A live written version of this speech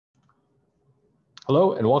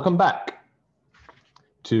Hello and welcome back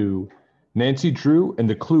to Nancy Drew and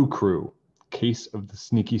the Clue Crew, Case of the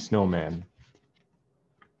Sneaky Snowman.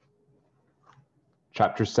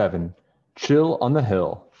 Chapter 7, Chill on the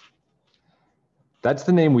Hill. That's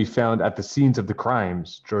the name we found at the scenes of the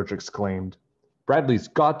crimes, George exclaimed. Bradley's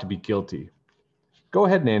got to be guilty. Go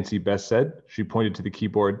ahead, Nancy, Bess said. She pointed to the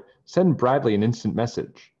keyboard. Send Bradley an instant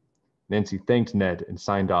message. Nancy thanked Ned and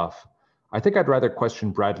signed off. I think I'd rather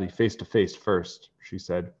question Bradley face to face first, she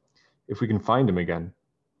said, if we can find him again.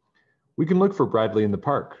 We can look for Bradley in the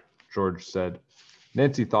park, George said.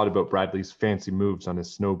 Nancy thought about Bradley's fancy moves on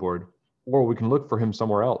his snowboard. Or we can look for him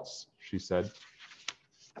somewhere else, she said.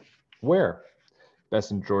 Where?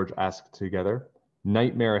 Bess and George asked together.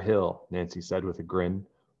 Nightmare Hill, Nancy said with a grin.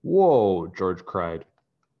 Whoa, George cried.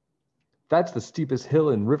 That's the steepest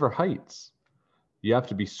hill in River Heights. You have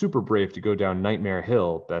to be super brave to go down Nightmare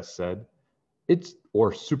Hill, Bess said.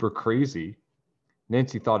 Or super crazy.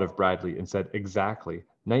 Nancy thought of Bradley and said, exactly.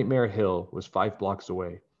 Nightmare Hill was 5 blocks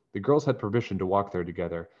away. The girls had permission to walk there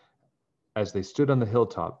together. As they stood on the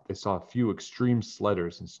hilltop, they saw a few extreme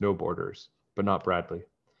sledders and snowboarders, but not Bradley.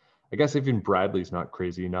 I guess even Bradley's not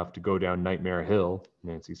crazy enough to go down Nightmare Hill,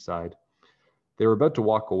 Nancy sighed. They were about to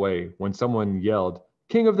walk away when someone yelled,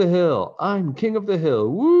 King of the Hill! I'm King of the Hill!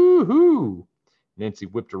 Woo-hoo! Nancy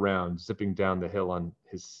whipped around, zipping down the hill on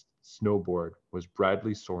his snowboard was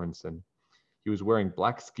Bradley Sorensen. He was wearing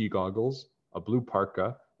black ski goggles, a blue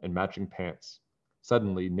parka, and matching pants.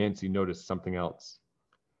 Suddenly, Nancy noticed something else.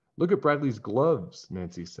 Look at Bradley's gloves,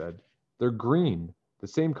 Nancy said. They're green, the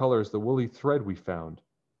same color as the woolly thread we found.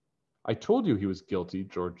 I told you he was guilty,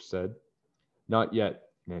 George said. Not yet,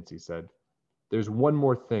 Nancy said. There's one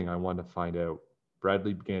more thing I want to find out.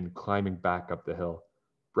 Bradley began climbing back up the hill.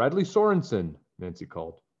 Bradley Sorensen, Nancy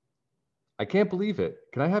called. I can't believe it.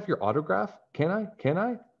 Can I have your autograph? Can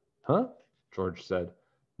I? Huh? George said.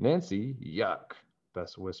 Nancy, yuck,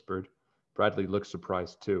 Bess whispered. Bradley looked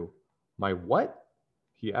surprised too. My what?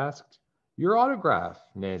 He asked. Your autograph,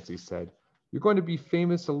 Nancy said. You're going to be a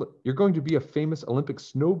famous Olympic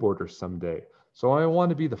snowboarder someday, so I want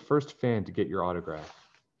to be the first fan to get your autograph.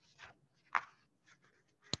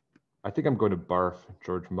 I think I'm going to barf,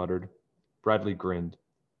 George muttered. Bradley grinned.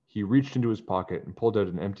 He reached into his pocket and pulled out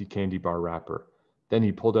an empty candy bar wrapper. Then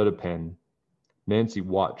he pulled out a pen. Nancy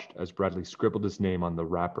watched as Bradley scribbled his name on the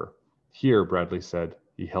wrapper. Here, Bradley said.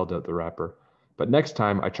 He held out the wrapper. But next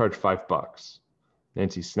time I charge $5.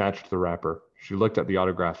 Nancy snatched the wrapper. She looked at the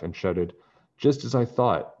autograph and shouted, Just as I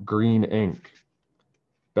thought, green ink.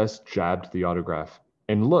 Bess jabbed the autograph.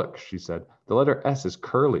 And look, she said, the letter S is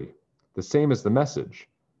curly, the same as the message.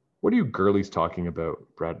 What are you girlies talking about?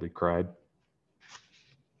 Bradley cried.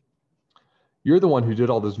 You're the one who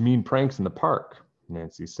did all those mean pranks in the park,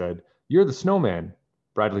 Nancy said. You're the snowman.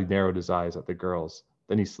 Bradley narrowed his eyes at the girls.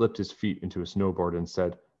 Then he slipped his feet into a snowboard and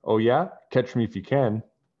said, Oh yeah? Catch me if you can.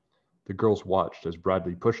 The girls watched as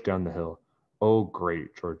Bradley pushed down the hill. Oh,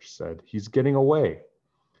 great, George said. He's getting away.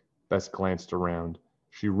 Bess glanced around.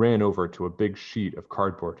 She ran over to a big sheet of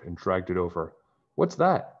cardboard and dragged it over. What's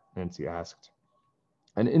that? Nancy asked.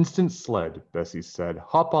 An instant sled, Bessie said.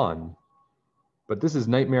 Hop on. But this is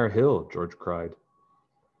Nightmare Hill, George cried.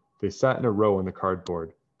 They sat in a row on the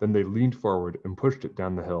cardboard. Then they leaned forward and pushed it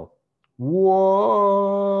down the hill. Whoa!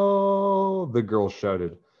 The girls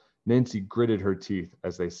shouted. Nancy gritted her teeth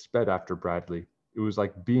as they sped after Bradley. It was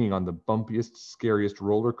like being on the bumpiest, scariest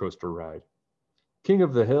roller coaster ride. King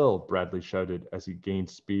of the Hill, Bradley shouted as he gained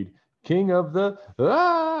speed. King of the...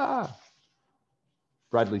 Ah!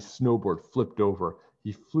 Bradley's snowboard flipped over.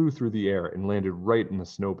 He flew through the air and landed right in the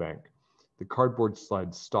snowbank. The cardboard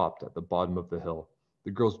sled stopped at the bottom of the hill.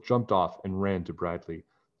 The girls jumped off and ran to Bradley.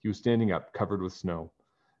 He was standing up, covered with snow.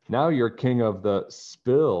 Now you're king of the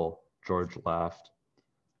spill, George laughed.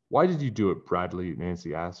 Why did you do it, Bradley?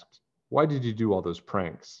 Nancy asked. Why did you do all those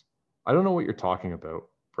pranks? I don't know what you're talking about,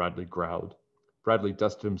 Bradley growled. Bradley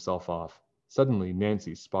dusted himself off. Suddenly,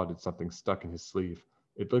 Nancy spotted something stuck in his sleeve.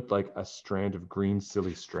 It looked like a strand of green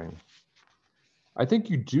silly string. I think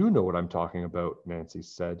you do know what I'm talking about, Nancy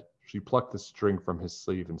said. She plucked the string from his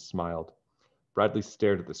sleeve and smiled. Bradley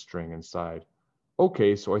stared at the string and sighed.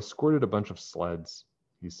 Okay, so I squirted a bunch of sleds,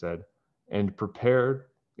 he said, and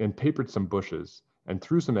papered some bushes, and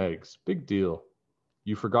threw some eggs. Big deal.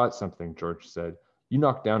 You forgot something, George said. You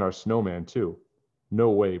knocked down our snowman, too.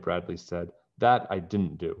 No way, Bradley said. That I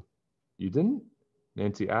didn't do. You didn't?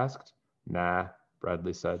 Nancy asked. Nah,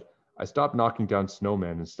 Bradley said. I stopped knocking down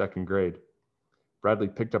snowmen in second grade. Bradley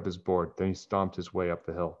picked up his board, then he stomped his way up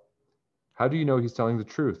the hill. How do you know he's telling the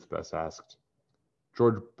truth? Bess asked.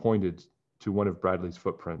 George pointed to one of Bradley's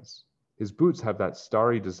footprints. His boots have that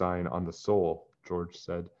starry design on the sole. George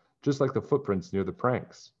said. Just like the footprints near the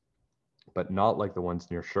pranks. But not like the ones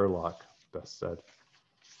near Sherlock, Bess said.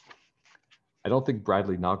 I don't think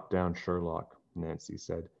Bradley knocked down Sherlock, Nancy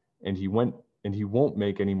said. And he won't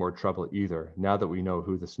make any more trouble either, now that we know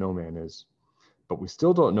who the Snowman is. But we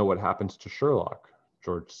still don't know what happened to Sherlock,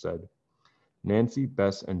 George said. Nancy,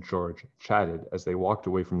 Bess, and George chatted as they walked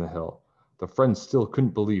away from the hill. The friends still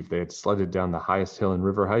couldn't believe they had sledded down the highest hill in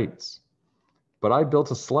River Heights. But I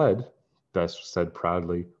built a sled, Bess said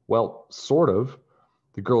proudly. Well, sort of.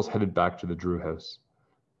 The girls headed back to the Drew house.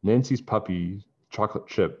 Nancy's puppy, Chocolate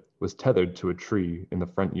Chip, was tethered to a tree in the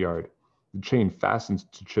front yard. The chain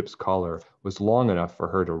fastened to Chip's collar was long enough for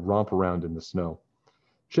her to romp around in the snow.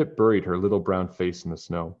 Chip buried her little brown face in the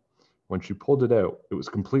snow. When she pulled it out, it was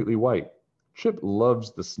completely white. Chip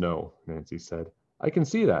loves the snow, Nancy said. I can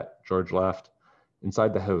see that, George laughed.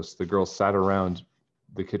 Inside the house, the girls sat around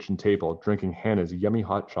the kitchen table, drinking Hannah's yummy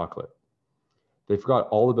hot chocolate. They forgot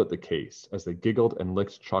all about the case as they giggled and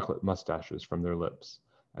licked chocolate mustaches from their lips,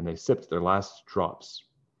 and they sipped their last drops.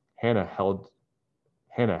 Hannah held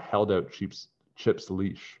out Chip's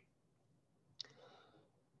leash.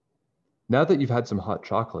 Now that you've had some hot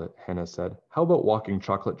chocolate, Hannah said, how about walking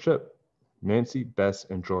Chocolate Chip? Nancy, Bess,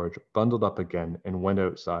 and George bundled up again and went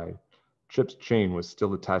outside. Chip's chain was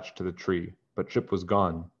still attached to the tree, but Chip was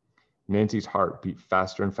gone. Nancy's heart beat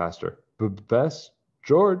faster and faster. Bess?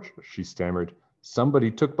 George, she stammered. Somebody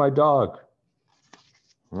took my dog.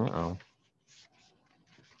 Uh-oh.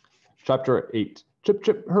 Chapter 8. Chip,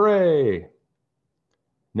 chip, hooray!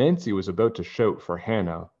 Nancy was about to shout for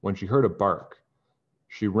Hannah when she heard a bark.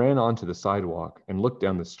 She ran onto the sidewalk and looked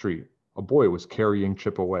down the street. A boy was carrying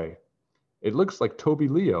Chip away. It looks like Toby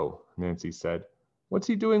Leo, Nancy said. What's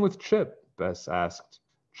he doing with Chip? Bess asked.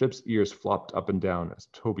 Chip's ears flopped up and down as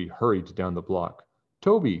Toby hurried down the block.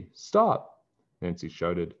 Toby, stop! Nancy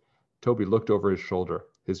shouted. Toby looked over his shoulder.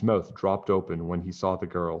 His mouth dropped open when he saw the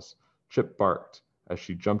girls. Chip barked. As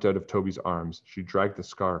she jumped out of Toby's arms, she dragged the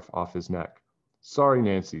scarf off his neck. Sorry,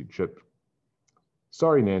 Nancy,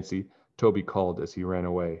 Sorry, Nancy, Toby called as he ran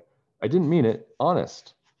away. I didn't mean it,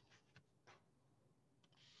 honest.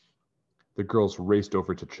 The girls raced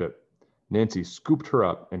over to Chip. Nancy scooped her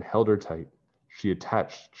up and held her tight. She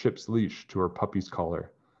attached Chip's leash to her puppy's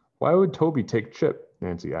collar. Why would Toby take Chip?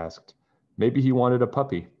 Nancy asked. Maybe he wanted a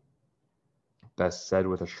puppy. Bess said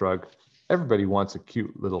with a shrug. Everybody wants a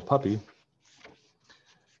cute little puppy.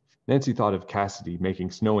 Nancy thought of Cassidy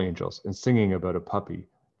making snow angels and singing about a puppy.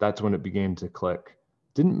 That's when it began to click.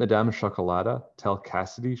 Didn't Madame Chocolata tell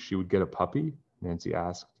Cassidy she would get a puppy? Nancy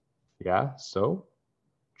asked. Yeah, so?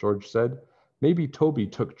 George said. Maybe Toby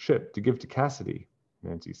took Chip to give to Cassidy,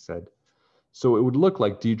 Nancy said. So it would look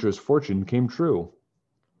like Deidre's fortune came true.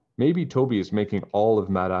 Maybe Toby is making all of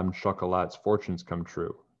Madame Chocolate's fortunes come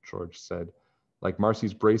true, George said. Like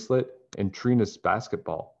Marcy's bracelet and Trina's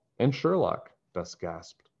basketball. And Sherlock, Bess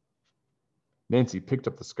gasped. Nancy picked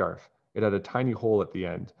up the scarf. It had a tiny hole at the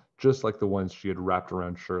end, just like the ones she had wrapped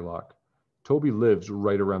around Sherlock. Toby lives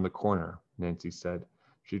right around the corner, Nancy said.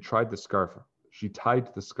 She tied the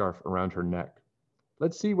scarf around her neck.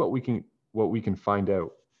 Let's see what we can find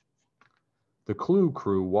out. The Clue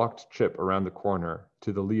crew walked Chip around the corner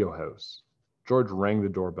to the Leo house. George rang the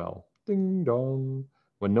doorbell. Ding dong.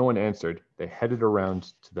 When no one answered, they headed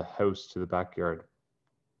around to the house to the backyard.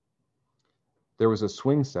 There was a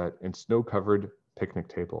swing set and snow-covered picnic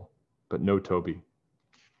table, but no Toby.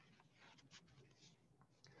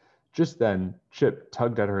 Just then, Chip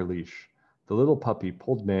tugged at her leash. The little puppy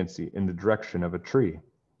pulled Nancy in the direction of a tree.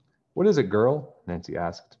 What is it, girl? Nancy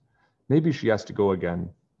asked. Maybe she has to go again,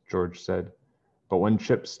 George said. But when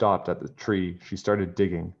Chip stopped at the tree, she started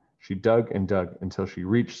digging. She dug and dug until she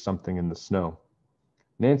reached something in the snow.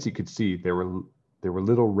 Nancy could see there were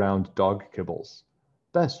little round dog kibbles.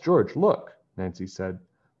 Bess, George, look, Nancy said.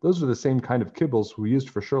 Those are the same kind of kibbles we used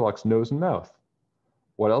for Sherlock's nose and mouth.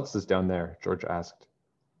 What else is down there? George asked.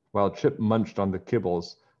 While Chip munched on the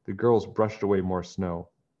kibbles, the girls brushed away more snow.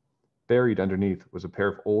 Buried underneath was a pair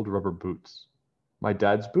of old rubber boots. My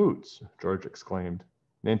dad's boots, George exclaimed.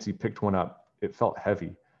 Nancy picked one up. It felt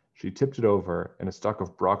heavy. She tipped it over, and a stalk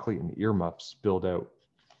of broccoli and earmuffs spilled out.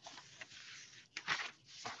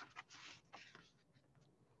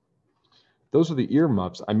 Those are the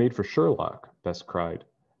earmuffs I made for Sherlock, Bess cried.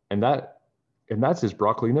 And that's his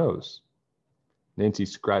broccoli nose. Nancy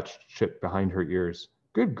scratched Chip behind her ears.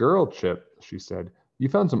 Good girl, Chip, she said. You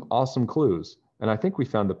found some awesome clues, and I think we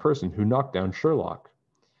found the person who knocked down Sherlock.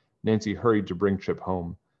 Nancy hurried to bring Chip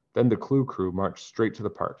home. Then the Clue crew marched straight to the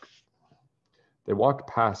park. They walked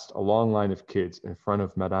past a long line of kids in front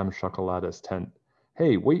of Madame Chocolata's tent.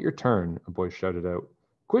 Hey, wait your turn, a boy shouted out.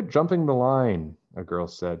 Quit jumping the line, a girl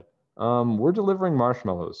said. We're delivering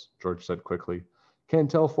marshmallows, George said quickly. Can't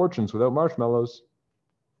tell fortunes without marshmallows.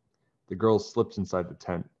 The girls slipped inside the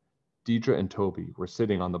tent. Deidre and Toby were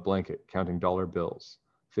sitting on the blanket counting dollar bills.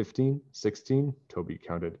 15, 16, Toby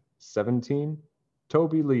counted. 17?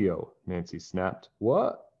 Toby Leo, Nancy snapped.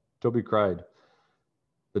 What? Toby cried.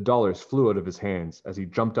 The dollars flew out of his hands as he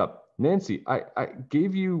jumped up. Nancy, I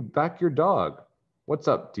gave you back your dog. What's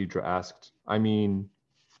up? Deidre asked. I mean,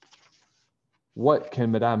 what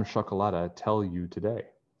can Madame Chocolata tell you today?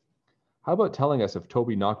 How about telling us if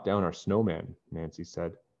Toby knocked down our snowman? Nancy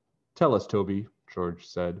said. Tell us, Toby, George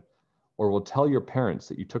said, or we'll tell your parents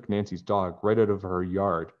that you took Nancy's dog right out of her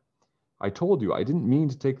yard. I told you I didn't mean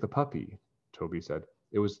to take the puppy, Toby said.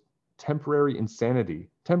 It was temporary insanity.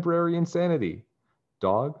 Temporary insanity.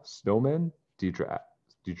 Dog? Snowman?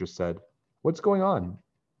 Deidre said. What's going on?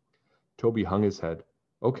 Toby hung his head.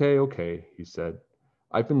 Okay, he said.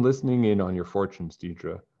 I've been listening in on your fortunes,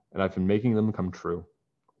 Deidre, and I've been making them come true.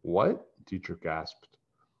 What? Deidre gasped.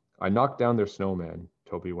 I knocked down their snowman,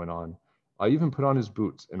 Toby went on. I even put on his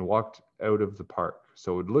boots and walked out of the park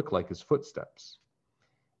so it would look like his footsteps.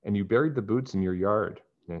 And you buried the boots in your yard,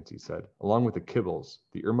 Nancy said, along with the kibbles,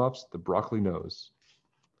 the earmuffs, the broccoli nose.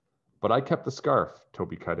 But I kept the scarf,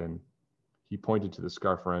 Toby cut in. He pointed to the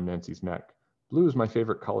scarf around Nancy's neck. Blue is my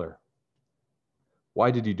favorite color. Why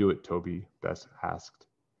did you do it, Toby? Bess asked.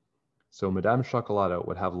 So Madame Chocolata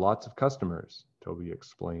would have lots of customers, Toby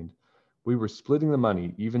explained. We were splitting the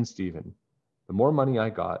money, even Steven. The more money I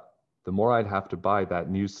got, the more I'd have to buy that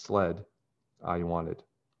new sled I wanted.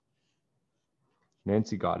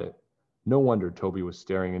 Nancy got it. No wonder Toby was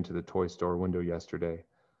staring into the toy store window yesterday.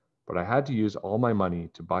 But I had to use all my money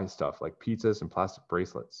to buy stuff like pizzas and plastic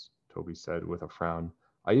bracelets, Toby said with a frown.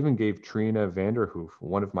 I even gave Trina Vanderhoof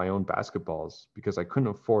one of my own basketballs because I couldn't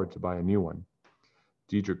afford to buy a new one.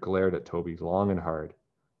 Deidre glared at Toby long and hard.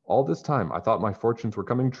 All this time, I thought my fortunes were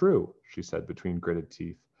coming true, she said between gritted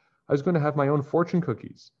teeth. I was going to have my own fortune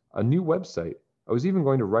cookies, a new website. I was even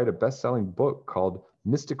going to write a best-selling book called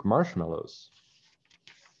Mystic Marshmallows.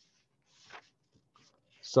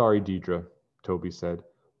 Sorry, Deidre, Toby said.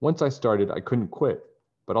 Once I started, I couldn't quit,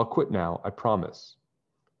 but I'll quit now, I promise.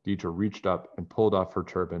 Deidre reached up and pulled off her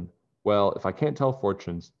turban. Well, if I can't tell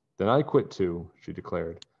fortunes, then I quit too, she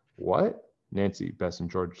declared. What? Nancy, Bess, and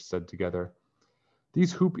George said together.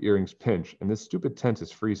 These hoop earrings pinch, and this stupid tent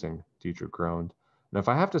is freezing, Deidre groaned. And if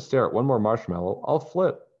I have to stare at one more marshmallow, I'll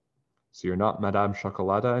flip. So you're not Madame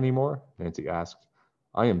Chocolata anymore? Nancy asked.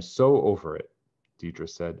 I am so over it, Deidre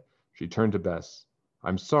said. She turned to Bess.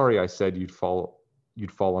 I'm sorry I said you'd fall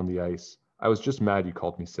on the ice. I was just mad you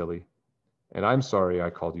called me silly. And I'm sorry I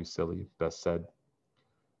called you silly, Bess said.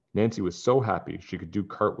 Nancy was so happy she could do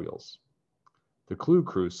cartwheels. The Clue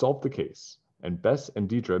crew solved the case, and Bess and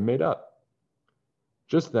Deidre made up.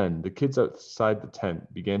 Just then, the kids outside the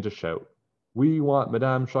tent began to shout, We want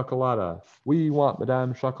Madame Chocolata! We want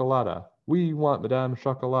Madame Chocolata! We want Madame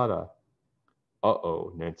Chocolata!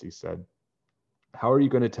 Uh-oh, Nancy said. How are you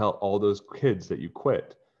going to tell all those kids that you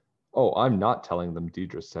quit? Oh, I'm not telling them,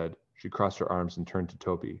 Deidre said. She crossed her arms and turned to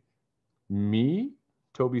Toby. Me?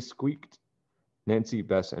 Toby squeaked. Nancy,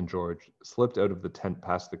 Bess, and George slipped out of the tent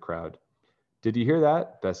past the crowd. Did you hear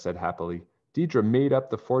that? Bess said happily. Deidre made up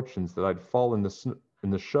the fortunes that I'd fall in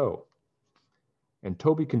the show. And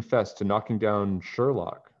Toby confessed to knocking down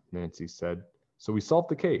Sherlock, Nancy said. So we solved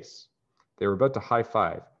the case. They were about to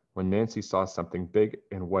high-five when Nancy saw something big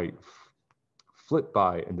and white flit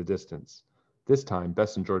by in the distance. This time,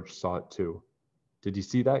 Bess and George saw it too. Did you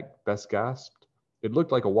see that? Bess gasped. It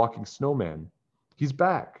looked like a walking snowman. He's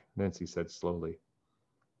back, Nancy said slowly.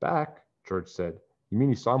 Back? George said. You mean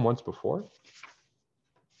you saw him once before?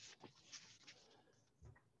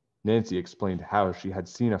 Nancy explained how she had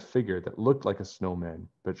seen a figure that looked like a snowman,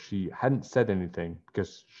 but she hadn't said anything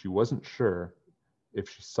because she wasn't sure if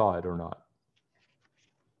she saw it or not.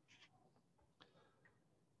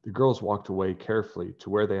 The girls walked away carefully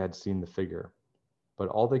to where they had seen the figure, but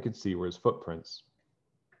all they could see were his footprints.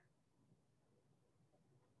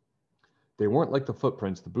 They weren't like the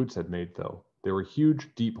footprints the boots had made, though. They were huge,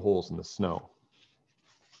 deep holes in the snow.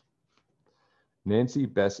 Nancy,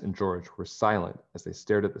 Bess, and George were silent as they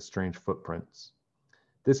stared at the strange footprints.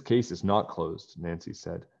 This case is not closed, Nancy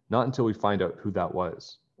said. Not until we find out who that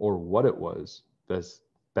was, or what it was, Bess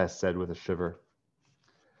said with a shiver.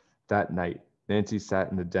 That night, Nancy sat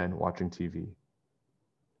in the den watching TV.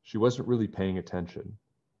 She wasn't really paying attention,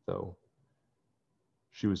 though.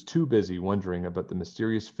 She was too busy wondering about the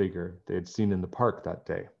mysterious figure they had seen in the park that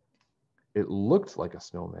day. It looked like a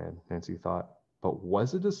snowman, Nancy thought, but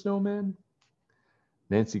was it a snowman?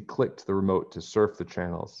 Nancy clicked the remote to surf the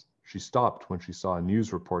channels. She stopped when she saw a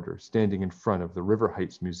news reporter standing in front of the River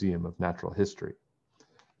Heights Museum of Natural History.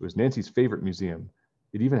 It was Nancy's favorite museum.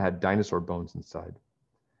 It even had dinosaur bones inside.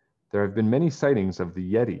 There have been many sightings of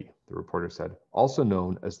the Yeti, the reporter said, also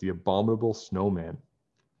known as the abominable snowman.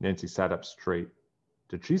 Nancy sat up straight.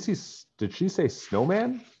 Did she say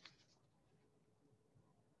snowman?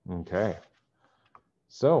 Okay.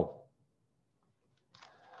 So,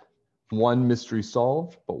 one mystery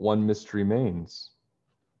solved, but one mystery remains.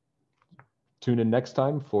 Tune in next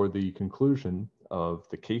time for the conclusion of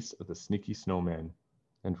the case of the sneaky snowman,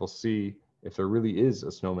 and we'll see if there really is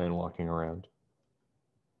a snowman walking around.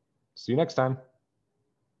 See you next time.